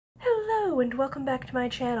Hello and welcome back to my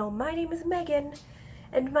channel. My name is Megan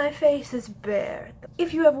and my face is bare.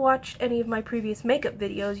 If you have watched any of my previous makeup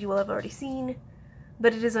videos, you will have already seen,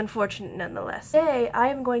 but it is unfortunate nonetheless. Today I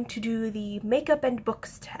am going to do the makeup and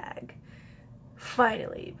books tag.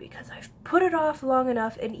 Finally, because I've put it off long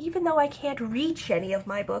enough, and even though I can't reach any of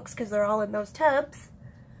my books because they're all in those tubs,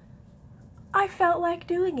 I felt like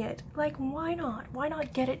doing it. Like, why not? Why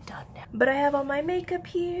not get it done now? But I have all my makeup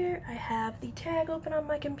here. I have the tag open on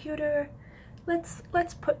my computer.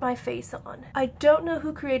 Let's put my face on. I don't know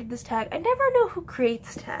who created this tag. I never know who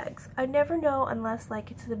creates tags. I never know unless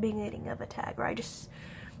like it's the beginning of a tag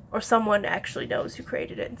or someone actually knows who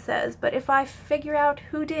created it and says. But if I figure out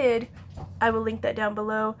who did, I will link that down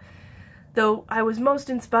below. Though I was most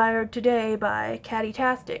inspired today by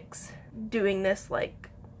Catty-Tastics doing this like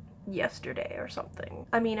yesterday or something.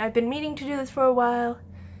 I mean, I've been meaning to do this for a while,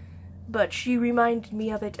 but she reminded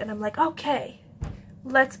me of it and I'm like, okay,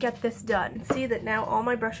 let's get this done. See that now all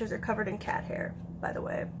my brushes are covered in cat hair, by the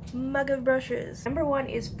way. Mug of brushes. Number one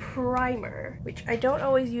is primer, which I don't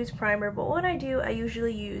always use primer, but when I do, I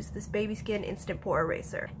usually use this Baby Skin Instant Pore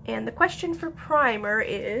Eraser. And the question for primer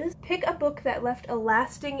is, pick a book that left a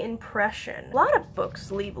lasting impression. A lot of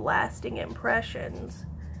books leave lasting impressions.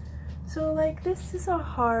 So like, this is a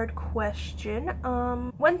hard question.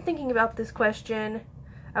 When thinking about this question,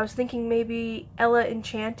 I was thinking maybe Ella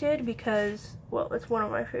Enchanted because, well, it's one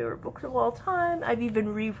of my favorite books of all time. I've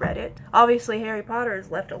even reread it. Obviously, Harry Potter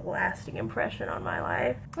has left a lasting impression on my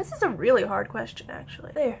life. This is a really hard question,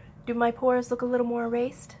 actually. There. Do my pores look a little more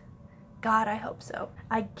erased? God, I hope so.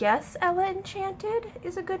 I guess Ella Enchanted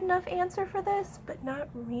is a good enough answer for this, but not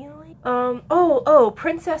really.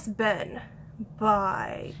 Princess Ben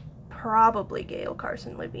by probably Gail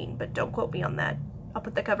Carson Levine, but don't quote me on that. I'll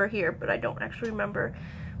put the cover here, but I don't actually remember.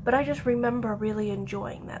 But I just remember really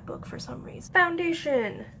enjoying that book for some reason.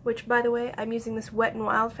 Foundation, which by the way, I'm using this Wet n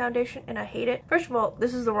Wild foundation and I hate it. First of all,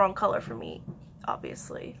 this is the wrong color for me,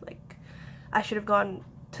 obviously. Like, I should have gone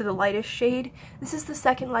to the lightest shade. This is the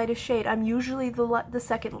second lightest shade. I'm usually the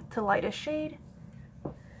second to lightest shade.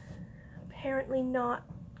 Apparently not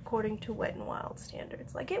according to Wet n Wild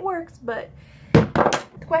standards. Like, it works, but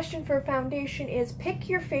the question for foundation is pick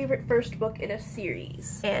your favorite first book in a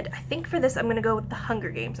series. And I think for this I'm gonna go with The Hunger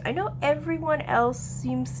Games. I know everyone else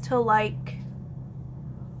seems to like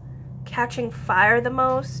Catching Fire the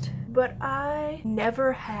most, but I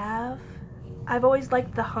never have. I've always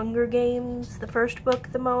liked The Hunger Games, the first book,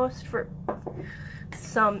 the most for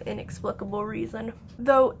some inexplicable reason.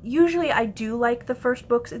 Though usually I do like the first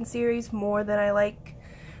books in series more than I like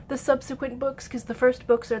the subsequent books, because the first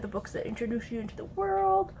books are the books that introduce you into the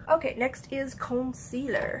world. Okay, next is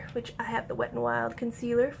concealer, which I have the Wet n Wild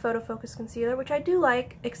concealer, Photo Focus concealer, which I do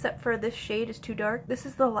like, except for this shade is too dark. This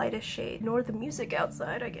is the lightest shade. Ignore the music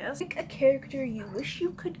outside, I guess. Pick a character you wish you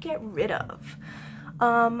could get rid of.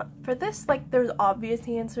 For this, like, there's obvious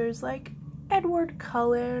answers like Edward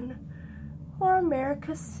Cullen or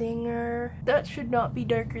America Singer. That should not be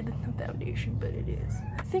darker than the foundation, but it is.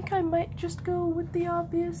 I think I might just go with the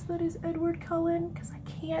obvious, that is Edward Cullen, because I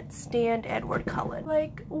can't stand Edward Cullen.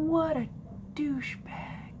 Like, what a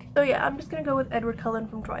douchebag. So yeah, I'm just gonna go with Edward Cullen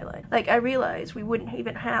from Twilight. Like, I realize we wouldn't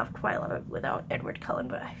even have Twilight without Edward Cullen,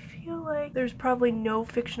 but I feel like there's probably no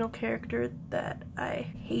fictional character that I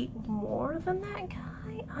hate more than that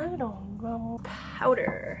guy. I don't know.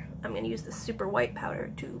 Powder. I'm gonna use the super white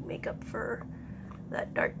powder to make up for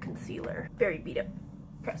that dark concealer. Very beat up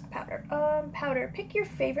pressed powder. Powder. Pick your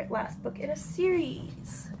favorite last book in a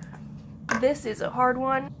series. This is a hard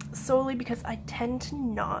one, solely because I tend to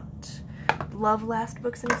not love last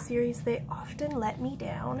books in a series. They often let me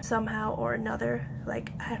down somehow or another.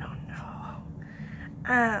 Like, I don't know.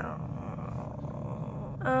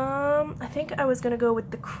 I think I was gonna go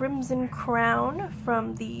with The Crimson Crown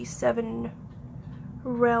from the Seven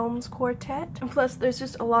Realms Quartet. And plus, there's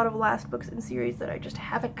just a lot of last books in series that I just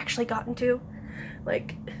haven't actually gotten to.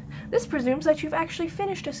 Like, this presumes that you've actually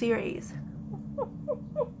finished a series.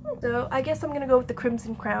 So I guess I'm gonna go with The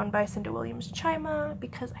Crimson Crown by Cinda Williams Chima,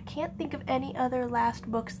 because I can't think of any other last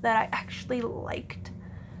books that I actually liked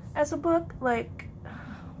as a book. Like,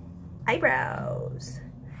 eyebrows.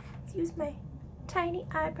 Let's use my tiny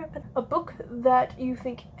eyebrow. A book that you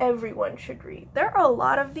think everyone should read. There are a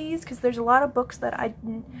lot of these, because there's a lot of books that I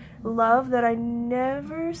love that I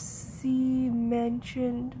never see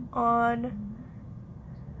mentioned on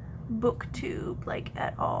BookTube, like,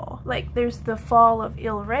 at all. Like, there's the Fall of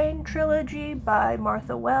Ilrain trilogy by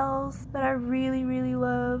Martha Wells that I really, really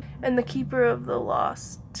love, and the Keeper of the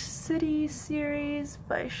Lost City series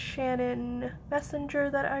by Shannon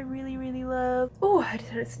Messenger that I really, really love. Oh, I just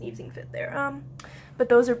had a sneezing fit there. but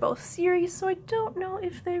those are both series, so I don't know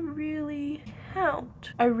if they really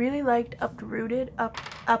count. I really liked Uprooted,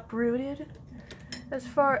 as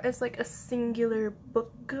far as like a singular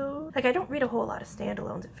book goes. Like, I don't read a whole lot of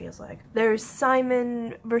standalones, it feels like. There's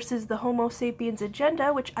Simon versus the Homo Sapiens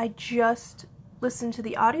Agenda, which I just listened to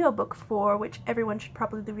the audiobook for, which everyone should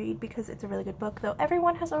probably read because it's a really good book, though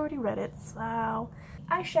everyone has already read it, so.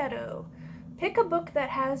 Eyeshadow. Pick a book that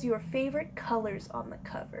has your favorite colors on the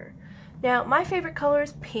cover. Now, my favorite color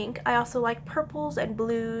is pink. I also like purples and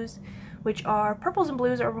blues, purples and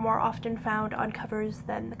blues are more often found on covers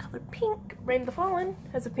than the color pink. Rain the Fallen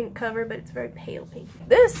has a pink cover, but it's very pale pink.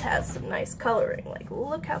 This has some nice coloring. Like,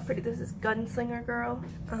 look how pretty this is. Gunslinger Girl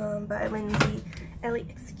by Lindsay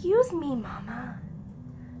Elliott. Excuse me, Mama.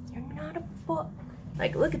 You're not a book.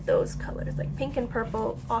 Like, look at those colors. Like, pink and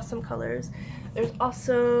purple, awesome colors. There's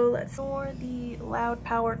also, let's ignore the loud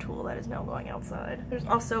power tool that is now going outside. There's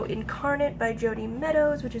also Incarnate by Jodi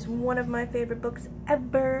Meadows, which is one of my favorite books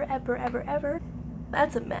ever.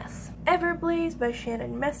 That's a mess. Everblaze by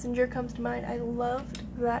Shannon Messenger comes to mind. I loved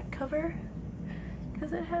that cover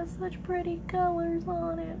because it has such pretty colors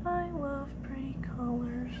on it. I love pretty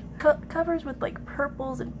colors. Covers with like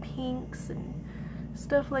purples and pinks and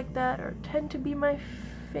stuff like that tend to be my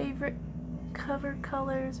favorite cover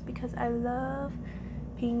colors because I love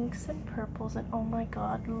pinks and purples, and oh my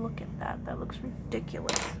god, look at that. That looks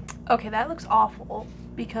ridiculous. Okay, that looks awful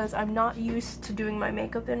because I'm not used to doing my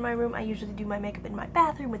makeup in my room. I usually do my makeup in my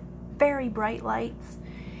bathroom with very bright lights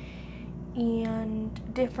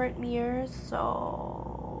and different mirrors,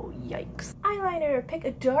 so yikes. Eyeliner. Pick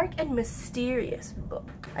a dark and mysterious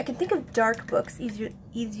book. I can think of dark books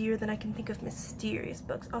easier than I can think of mysterious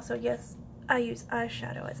books. Also, yes, I use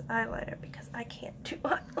eyeshadow as eyeliner because I can't do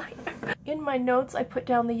eyeliner. In my notes, I put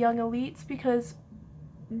down The Young Elites because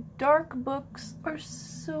dark books are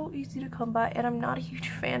so easy to come by, and I'm not a huge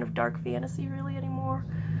fan of dark fantasy really anymore,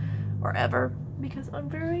 or ever, because I'm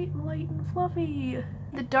very light and fluffy.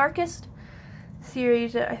 The darkest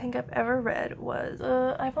series that I think I've ever read was,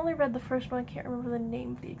 I've only read the first one, I can't remember the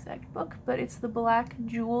name of the exact book, but it's the Black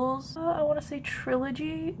Jewels, I want to say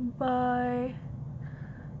trilogy by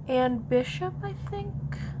Anne Bishop, I think,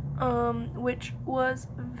 which was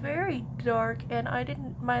very dark, and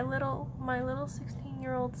my little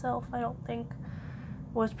 16-year-old self, I don't think,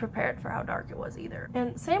 was prepared for how dark it was either.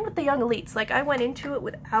 And same with The Young Elites. Like, I went into it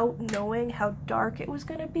without knowing how dark it was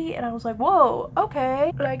gonna be, and I was like, whoa,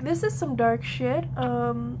 okay, like, this is some dark shit.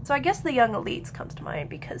 So I guess The Young Elites comes to mind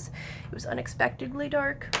because it was unexpectedly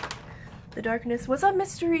dark. The darkness was a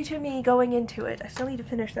mystery to me going into it. I still need to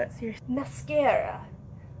finish that series. Mascara.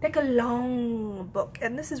 Pick a long book,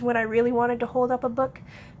 and this is when I really wanted to hold up a book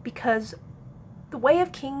because The Way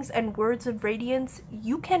of Kings and Words of Radiance,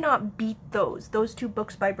 you cannot beat those two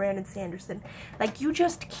books by Brandon Sanderson. Like, you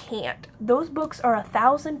just can't. Those books are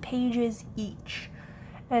 1,000 pages each,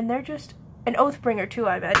 and they're just, an Oathbringer too,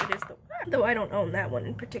 I imagine, is the one, though I don't own that one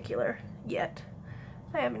in particular yet.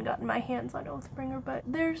 I haven't gotten my hands on Oathbringer, but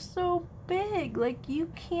they're so big. Like,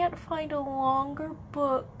 you can't find a longer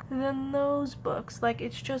book than those books. Like,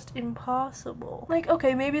 it's just impossible. Like,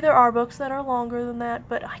 okay, maybe there are books that are longer than that,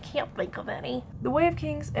 but I can't think of any. The Way of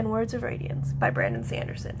Kings and Words of Radiance by Brandon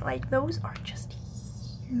Sanderson. Like, those are just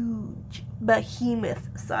huge,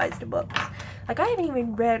 behemoth-sized books. Like, I haven't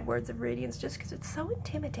even read Words of Radiance just because it's so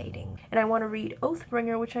intimidating. And I want to read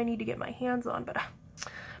Oathbringer, which I need to get my hands on, but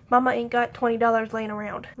Mama ain't got $20 laying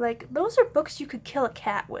around. Like, those are books you could kill a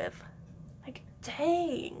cat with. Like,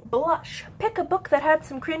 dang. Blush. Pick a book that had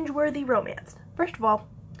some cringeworthy romance. First of all,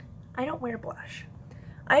 I don't wear blush.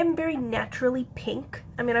 I am very naturally pink.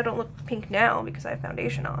 I mean, I don't look pink now because I have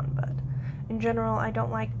foundation on, but in general, I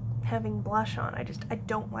don't like having blush on. I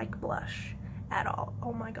don't like blush at all.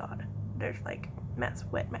 Oh my god. There's like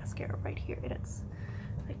wet mascara right here, and it's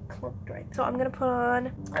like clumped right. So I'm gonna put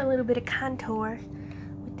on a little bit of contour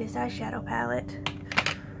with this eyeshadow palette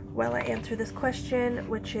while I answer this question,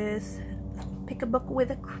 which is pick a book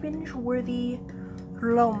with a cringe-worthy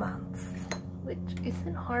romance, which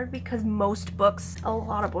isn't hard because a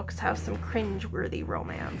lot of books have some cringe-worthy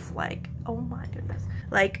romance. Like, oh my goodness.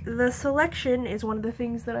 Like, The Selection is one of the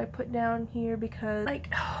things that I put down here because, like,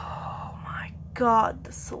 oh my god,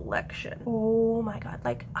 The Selection. Oh my god.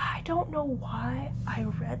 Like, I don't know why I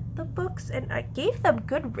read the books, and I gave them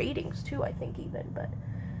good ratings too, I think, even, but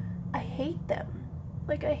I hate them.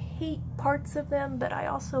 Like, I hate parts of them, but I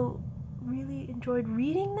also really enjoyed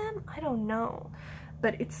reading them. I don't know.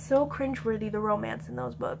 but it's so cringeworthy, the romance in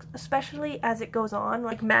those books, especially as it goes on.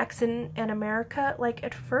 Like Maxon and America, like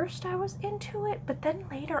at first I was into it, but then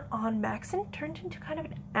later on Maxon turned into kind of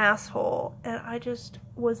an asshole, and I just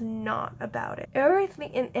was not about it.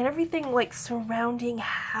 Everything like surrounding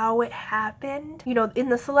how it happened, you know, in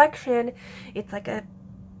the selection, it's like a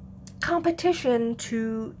competition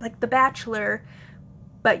to like The Bachelor,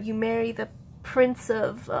 but you marry the prince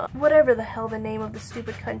of whatever the hell the name of the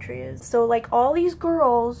stupid country is. So like all these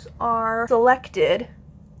girls are selected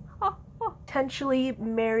potentially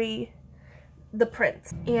marry the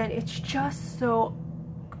prince, and it's just so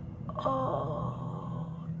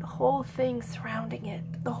the whole thing surrounding it,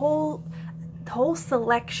 the whole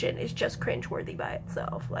selection is just cringeworthy by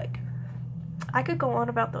itself. Like I could go on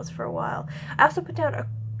about those for a while. I also put down A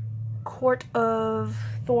Court of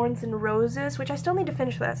Thorns and Roses, which I still need to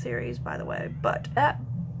finish that series, by the way, but that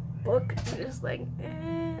book is like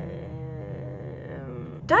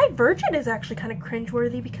Divergent is actually kind of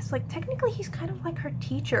cringeworthy because like technically he's kind of like her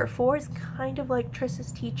teacher. 4 is kind of like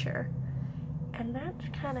Triss's teacher, and that's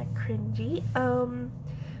kind of cringy.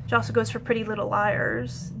 Which also goes for Pretty Little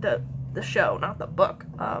Liars, the show, not the book.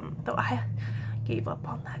 Though I gave up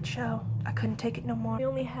on that show. I couldn't take it no more. We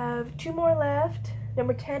only have 2 more left.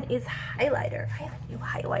 Number 10 is highlighter. I have a new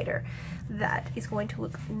highlighter that is going to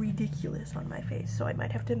look ridiculous on my face, so I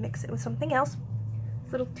might have to mix it with something else.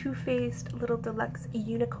 It's little Too Faced Little Deluxe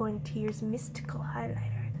Unicorn Tears Mystical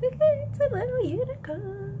Highlighter. It's a little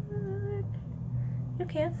unicorn. You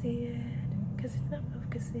can't see it because it's not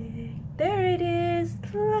focusing. There it is.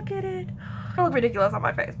 Look at it. It'll look ridiculous on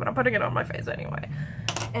my face, but I'm putting it on my face anyway.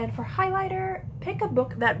 And for highlighter, pick a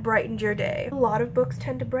book that brightened your day. A lot of books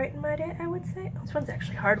tend to brighten my day, I would say. This one's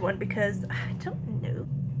actually a hard one because I don't know.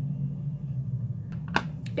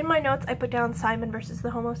 In my notes, I put down Simon versus the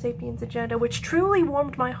Homo Sapiens Agenda, which truly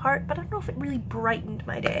warmed my heart, but I don't know if it really brightened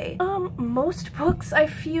my day. Most books, I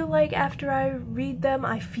feel like after I read them,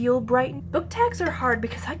 I feel brightened. Book tags are hard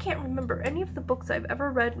because I can't remember any of the books I've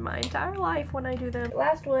ever read in my entire life when I do them. The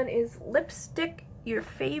last one is Lipstick Your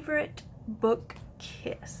Favorite Book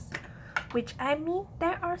Kiss, which, I mean,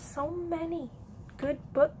 there are so many good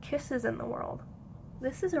book kisses in the world.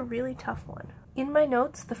 This is a really tough one. In my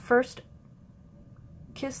notes, the first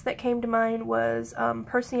kiss that came to mind was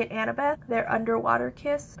Percy and Annabeth, their underwater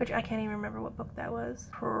kiss, which I can't even remember what book that was.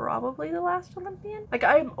 Probably The Last Olympian. Like,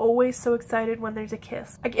 I'm always so excited when there's a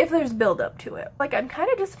kiss, like if there's build up to it. Like, I'm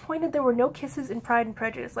kind of disappointed there were no kisses in Pride and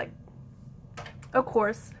Prejudice. Like, of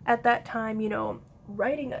course, at that time, you know,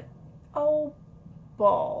 writing a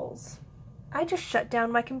balls. I just shut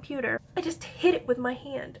down my computer. I just hit it with my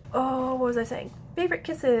hand. Oh, what was I saying? Favorite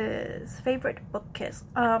kisses. Favorite book kiss.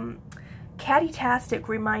 Catty-tastic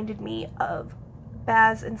reminded me of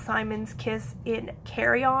Baz and Simon's kiss in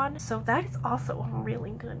Carry On. So that is also a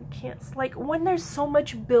really good kiss. Like when there's so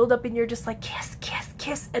much buildup and you're just like kiss, kiss,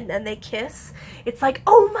 kiss, and then they kiss. It's like,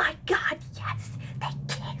 oh my god, yes, they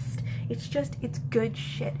kissed. It's just, it's good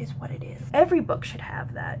shit is what it is. Every book should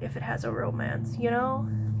have that if it has a romance, you know?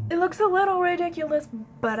 It looks a little ridiculous,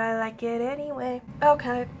 but I like it anyway.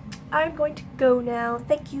 Okay, I'm going to go now.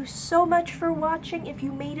 Thank you so much for watching. If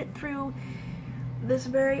you made it through this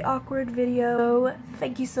very awkward video,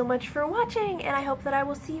 thank you so much for watching, and I hope that I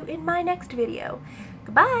will see you in my next video.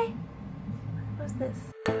 Goodbye! What's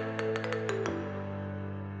this?